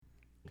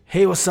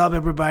Hey, what's up,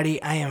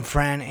 everybody? I am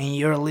Fran, and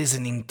you're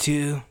listening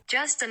to.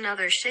 Just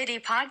another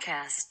shitty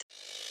podcast.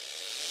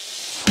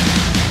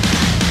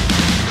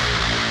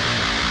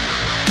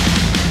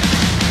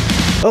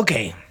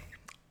 Okay,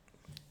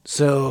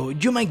 so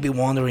you might be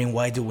wondering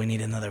why do we need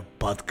another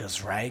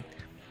podcast, right?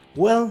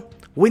 Well,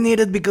 we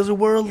need it because the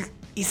world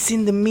is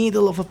in the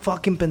middle of a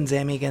fucking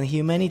pandemic and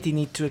humanity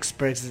needs to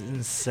express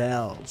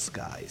themselves,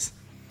 guys.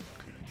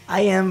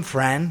 I am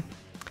Fran,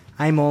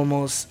 I'm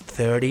almost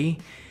 30,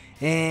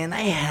 and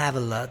I have a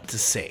lot to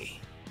say.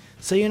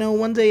 So,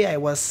 one day I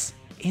was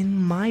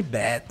in my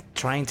bed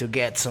trying to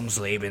get some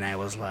sleep, and I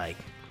was like,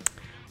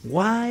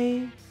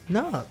 why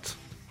not?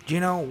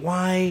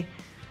 Why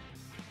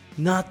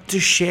not to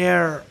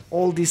share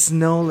all this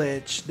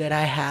knowledge that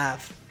I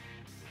have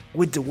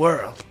with the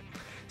world?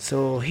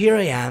 So here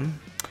I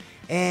am.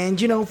 And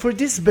for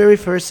this very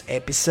first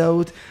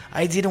episode,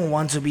 I didn't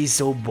want to be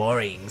so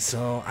boring.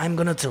 So I'm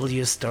gonna tell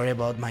you a story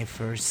about my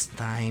first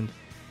time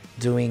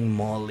doing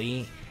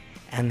Molly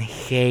and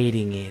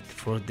hating it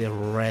for the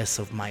rest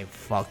of my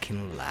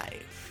fucking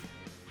life.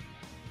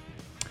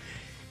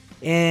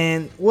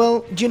 And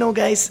well,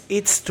 guys,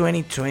 it's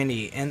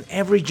 2020 and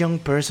every young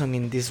person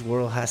in this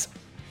world has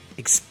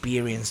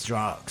experienced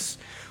drugs.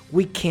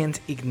 We can't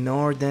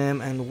ignore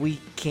them and we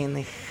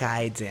can't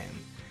hide them.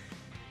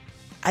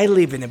 I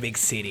live in a big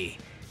city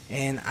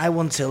and I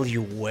won't tell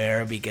you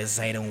where because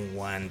I don't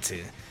want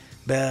to.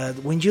 But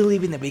when you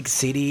live in a big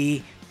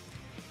city,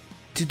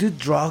 to do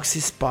drugs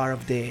is part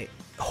of the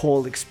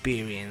whole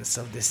experience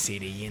of the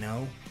city.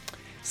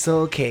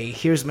 So, okay,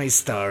 here's my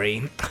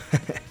story.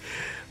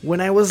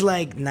 When I was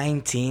like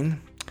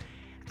 19,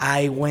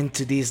 I went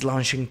to this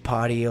launching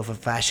party of a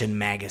fashion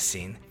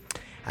magazine.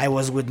 I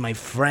was with my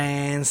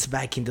friends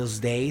back in those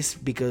days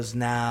because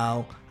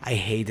now I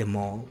hate them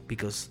all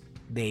because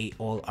they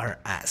all are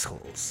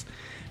assholes.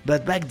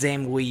 But back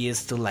then we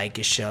used to like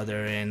each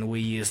other and we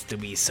used to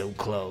be so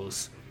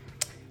close.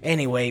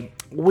 Anyway,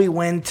 we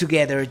went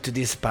together to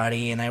this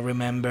party and I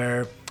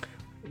remember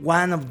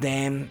one of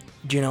them,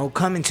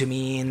 coming to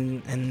me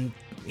and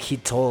he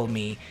told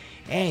me,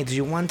 "Hey, do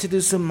you want to do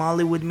some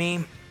Molly with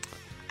me?"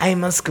 I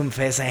must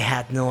confess I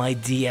had no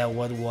idea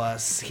what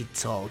was he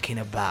talking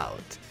about.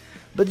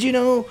 But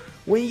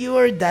when you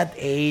are that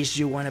age,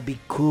 you want to be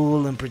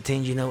cool and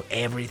pretend you know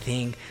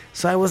everything.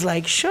 So I was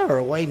like,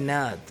 sure, why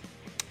not?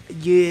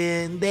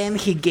 Yeah, then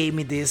he gave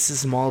me this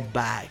small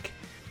bag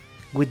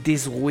with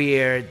this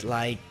weird,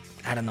 like,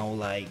 I don't know,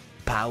 like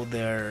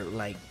powder,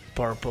 like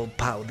purple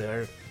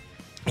powder.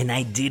 And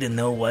I didn't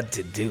know what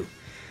to do.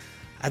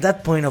 At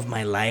that point of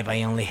my life,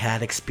 I only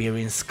had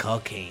experienced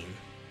cocaine.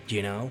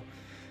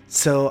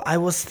 So I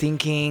was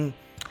thinking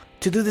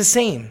to do the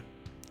same.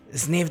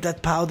 Sniff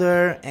that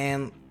powder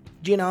and,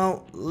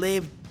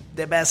 live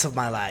the best of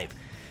my life.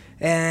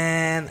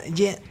 And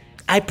yeah,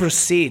 I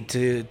proceed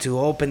to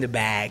open the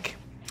bag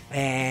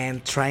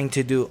and trying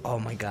to do, oh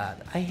my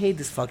god, I hate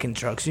these fucking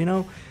trucks.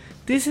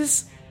 This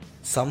is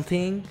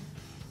something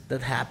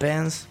that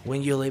happens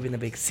when you live in a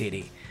big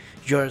city.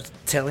 You're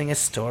telling a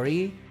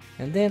story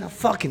and then a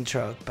fucking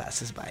truck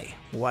passes by,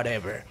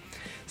 whatever.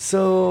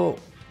 So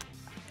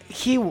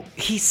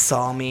he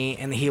saw me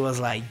and he was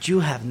like,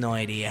 "You have no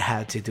idea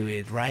how to do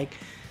it, right?"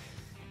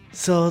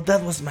 So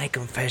that was my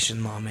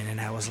confession moment, and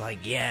I was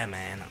like, "Yeah,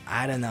 man,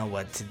 I don't know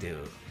what to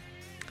do."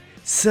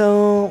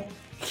 So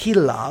he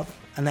laughed,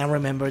 and I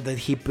remember that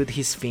he put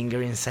his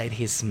finger inside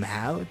his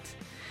mouth,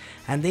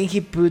 and then he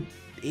put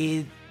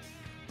it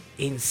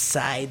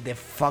inside the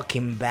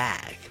fucking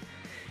bag,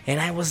 and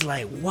I was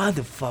like, "What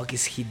the fuck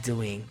is he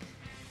doing?"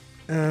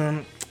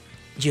 Then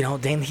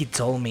he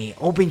told me,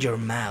 "Open your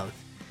mouth."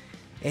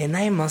 And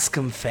I must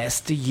confess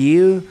to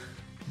you,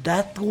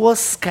 that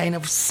was kind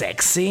of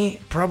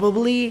sexy.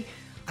 Probably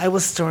I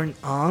was turned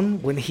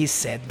on when he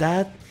said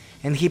that.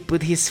 And he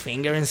put his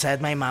finger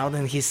inside my mouth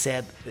and he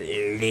said,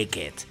 "Lick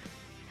it."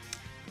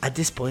 At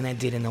this point, I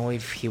didn't know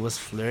if he was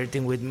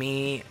flirting with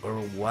me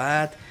or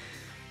what.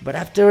 But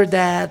after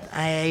that,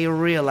 I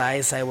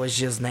realized I was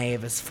just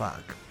naive as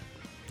fuck.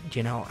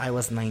 I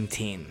was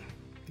 19.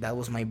 That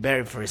was my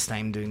very first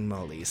time doing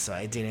Molly, so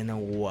I didn't know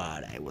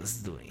what I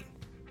was doing.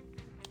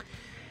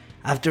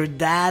 After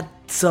that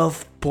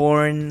soft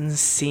porn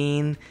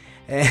scene,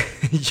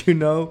 you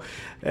know,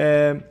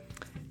 um,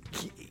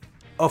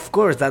 of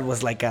course that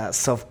was like a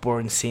soft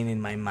porn scene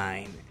in my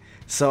mind.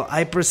 So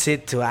I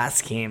proceed to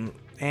ask him,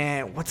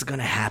 what's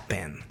gonna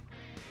happen?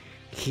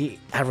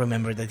 I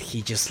remember that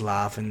he just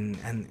laughed and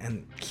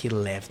he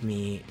left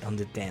me on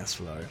the dance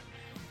floor.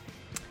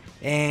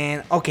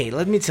 And okay,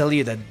 let me tell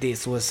you that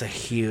this was a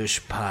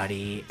huge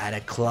party at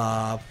a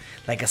club,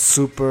 like a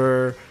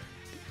super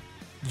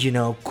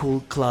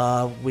cool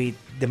club with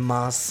the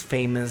most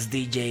famous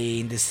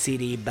DJ in the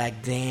city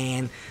back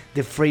then,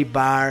 the free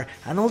bar,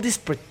 and all this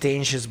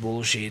pretentious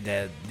bullshit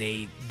that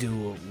they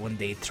do when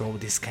they throw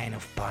this kind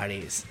of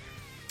parties.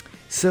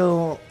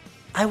 So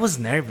I was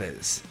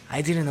nervous.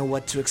 I didn't know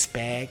what to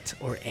expect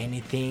or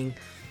anything.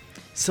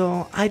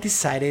 So I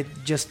decided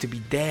just to be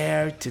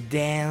there, to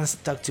dance,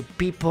 talk to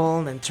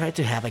people, and try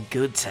to have a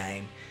good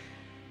time.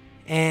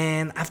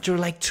 And after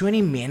like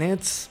 20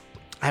 minutes,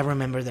 I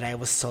remember that I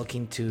was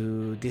talking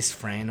to this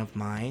friend of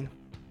mine.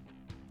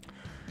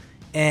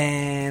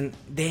 And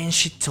then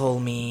she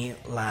told me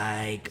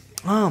like,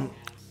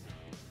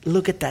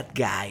 look at that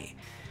guy.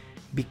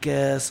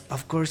 Because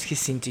of course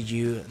he's into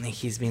you and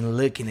he's been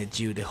looking at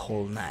you the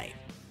whole night.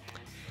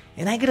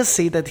 And I gotta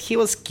say that he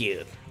was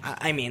cute.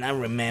 I mean, I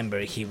remember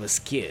he was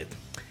cute.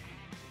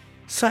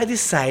 So I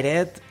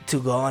decided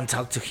to go and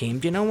talk to him.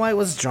 You know, I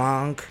was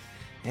drunk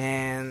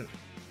and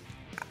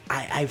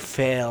I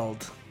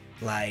felt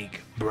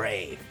like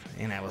brave.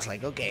 And I was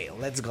like, okay,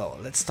 let's go.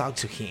 Let's talk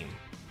to him.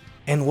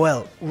 And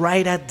well,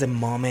 right at the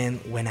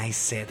moment when I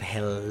said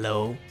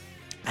hello,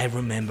 I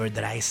remember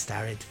that I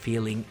started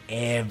feeling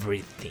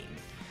everything.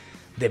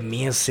 The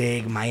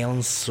music, my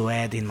own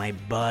sweat in my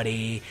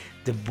body,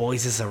 the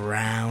voices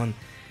around.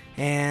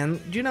 And,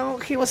 you know,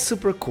 he was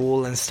super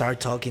cool and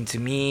started talking to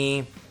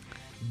me.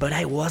 But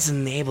I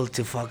wasn't able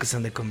to focus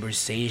on the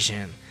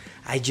conversation.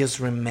 I just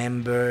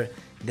remember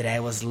that I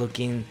was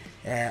looking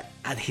at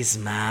his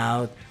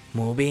mouth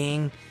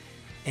moving.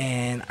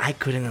 And I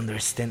couldn't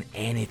understand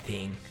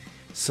anything.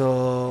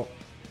 So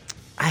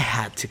I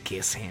had to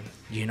kiss him,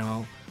 you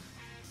know.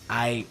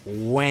 I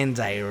went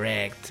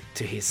direct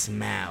to his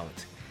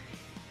mouth.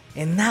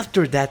 And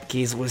after that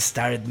kiss we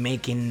started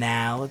making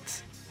out.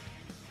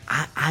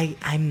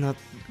 I'm not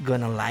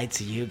gonna lie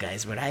to you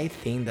guys, but I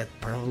think that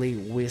probably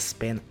we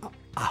spent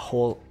a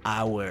whole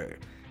hour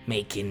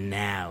making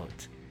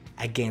out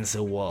against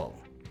a wall.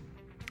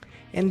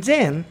 And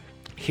then,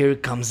 here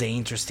comes the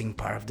interesting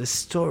part of the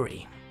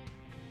story.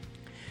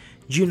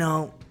 You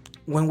know,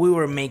 when we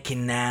were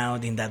making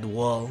out in that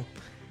wall,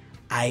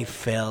 I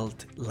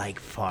felt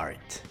like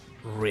fart.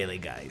 Really,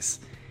 guys.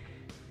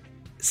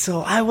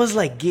 So I was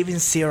like giving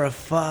zero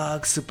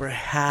fucks, super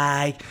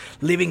high,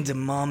 living the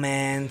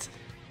moment.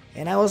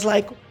 And I was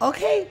like,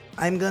 okay,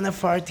 I'm gonna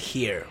fart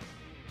here.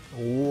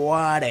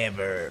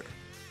 Whatever.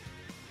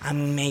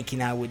 I'm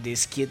making out with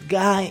this cute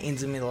guy in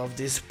the middle of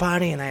this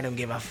party and I don't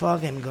give a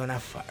fuck, I'm gonna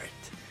fart.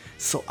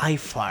 So I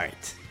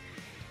fart.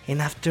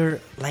 And after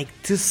like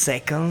 2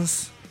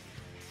 seconds,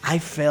 I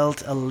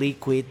felt a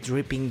liquid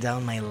dripping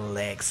down my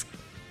legs.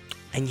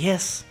 And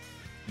yes,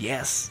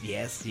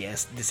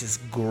 this is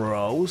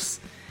gross.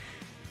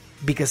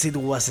 Because it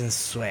wasn't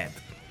sweat.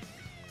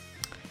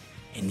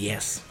 And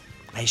yes,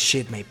 I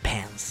shit my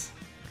pants.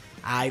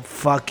 I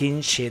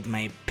fucking shit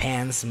my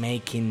pants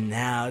making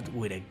out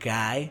with a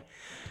guy.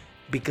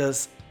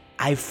 Because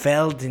I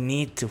felt the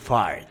need to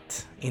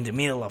fart in the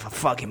middle of a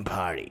fucking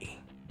party.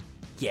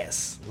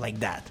 Yes, like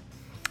that.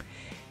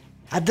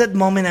 At that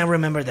moment I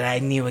remember that I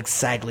knew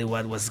exactly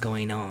what was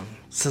going on.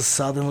 So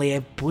suddenly I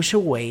pushed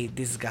away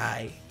this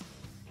guy.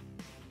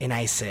 And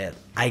I said,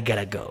 I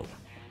gotta go.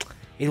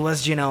 It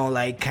was, you know,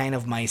 like kind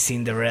of my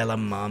Cinderella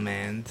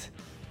moment,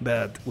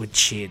 but with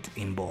shit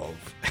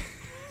involved.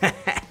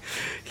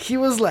 He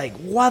was like,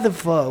 what the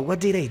fuck? What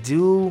did I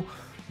do?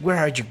 Where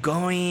are you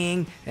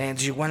going? And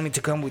do you want me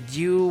to come with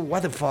you?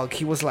 What the fuck?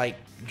 He was like,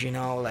 you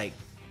know, like,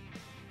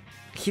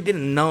 he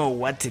didn't know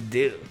what to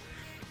do.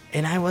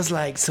 And I was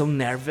like so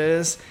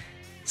nervous.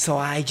 So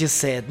I just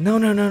said,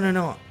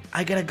 no.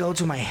 I gotta go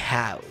to my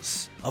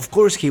house. Of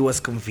course he was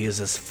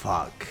confused as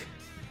fuck.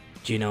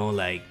 You know,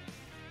 like,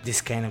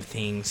 these kind of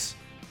things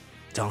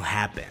don't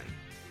happen.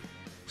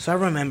 So I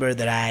remember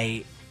that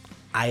I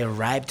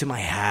arrived to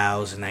my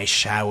house and I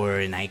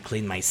showered and I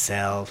cleaned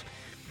myself.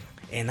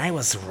 And I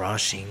was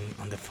rushing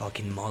on the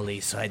fucking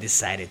molly, so I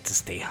decided to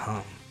stay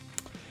home.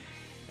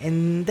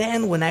 And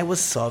then when I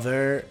was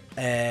sober,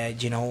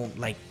 you know,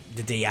 like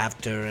the day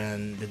after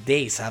and the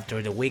days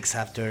after, the weeks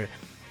after,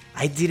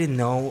 I didn't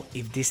know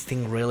if this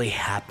thing really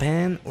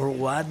happened or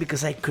what,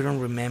 because I couldn't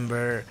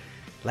remember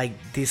like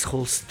this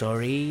whole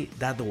story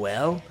that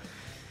well.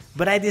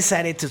 But I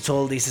decided to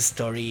tell this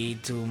story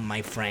to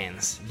my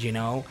friends, you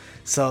know.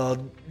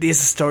 So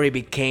this story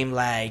became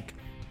like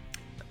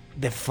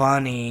the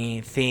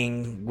funny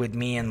thing with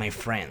me and my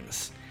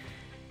friends.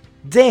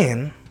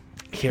 Then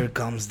here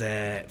comes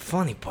the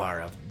funny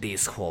part of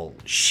this whole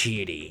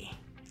shitty,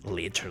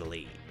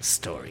 literally,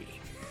 story.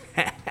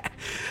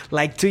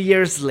 Like 2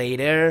 years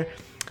later,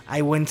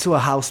 I went to a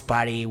house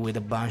party with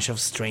a bunch of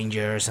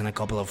strangers and a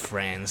couple of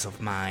friends of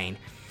mine.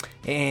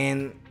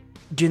 And,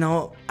 you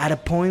know, at a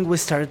point we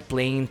started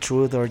playing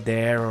Truth or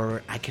Dare,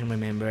 or I can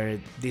remember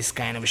this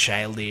kind of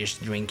childish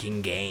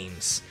drinking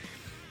games.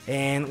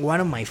 And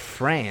one of my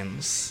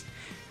friends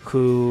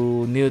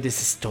who knew this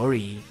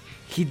story,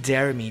 he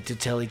dared me to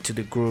tell it to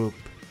the group.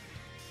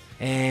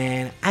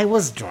 And I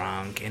was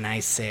drunk and I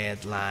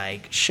said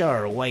like,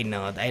 sure, why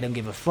not? I don't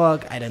give a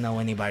fuck. I don't know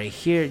anybody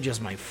here,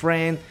 just my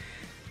friend.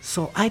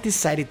 So I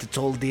decided to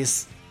tell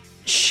this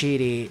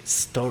shitty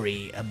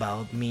story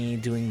about me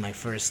doing my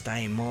first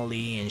time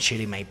Molly and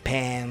shitting my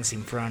pants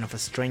in front of a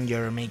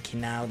stranger,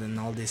 making out and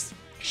all this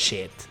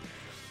shit.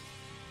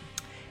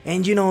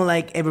 And you know,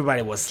 like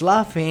everybody was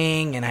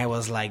laughing and I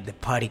was like the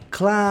party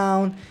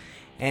clown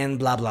and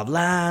blah blah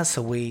blah.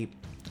 So we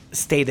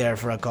stayed there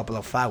for a couple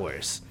of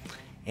hours.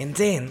 And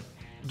then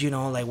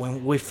like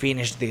when we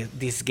finished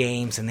these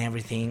games and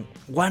everything,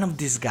 one of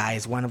these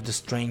guys, one of the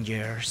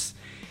strangers,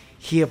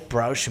 he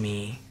approached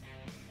me,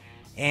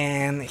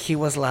 and he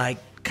was like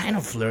kind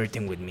of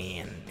flirting with me,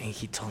 and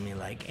he told me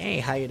like, hey,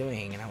 how you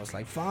doing? And I was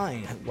like,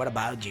 fine, what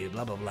about you,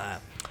 blah blah blah.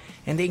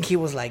 And then he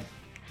was like,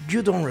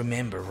 you don't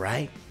remember,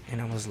 right?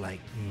 And I was like,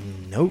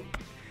 nope.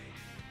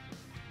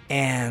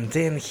 And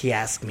then he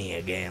asked me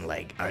again,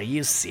 like, are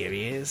you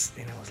serious?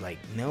 And I was like,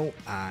 no,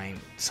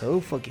 I'm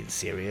so fucking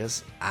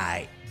serious.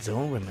 I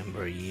don't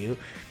remember you.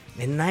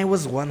 And I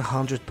was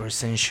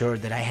 100% sure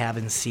that I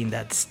haven't seen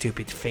that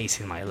stupid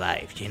face in my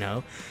life,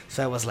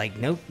 So I was like,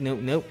 nope,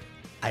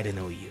 I don't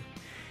know you.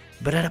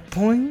 But at a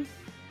point,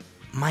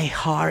 my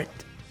heart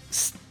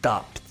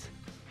stopped.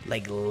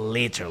 Like,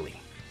 literally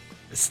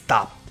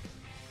stopped.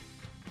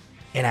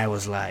 And I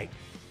was like,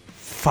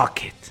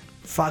 fuck it.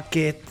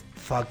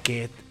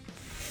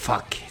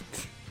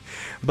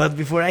 But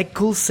before I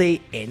could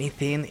say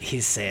anything,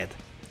 he said,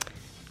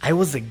 I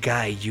was the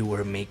guy you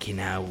were making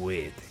out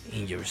with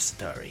in your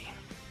story.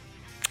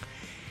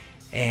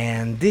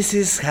 And this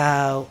is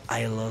how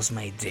I lost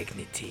my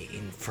dignity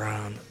in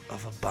front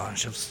of a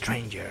bunch of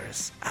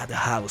strangers at a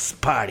house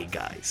party,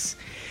 guys.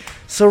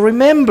 So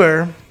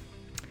remember,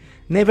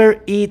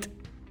 never eat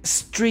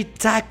street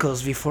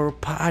tacos before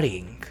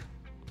partying.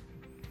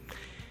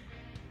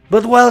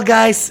 But well,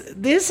 guys,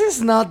 this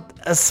is not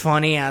as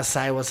funny as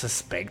I was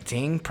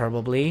expecting,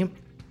 probably.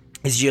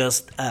 It's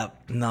just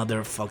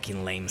another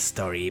fucking lame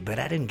story, but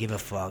I didn't give a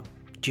fuck.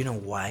 Do you know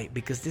why?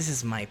 Because this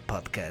is my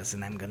podcast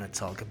and I'm gonna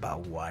talk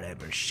about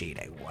whatever shit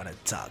I wanna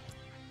talk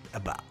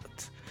about.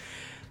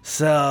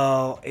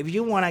 So, if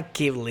you wanna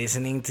keep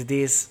listening to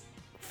these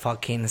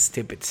fucking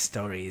stupid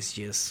stories,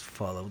 just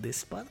follow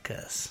this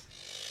podcast.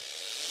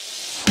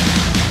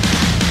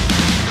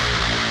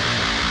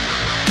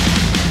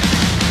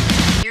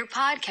 Your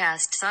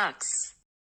podcast sucks.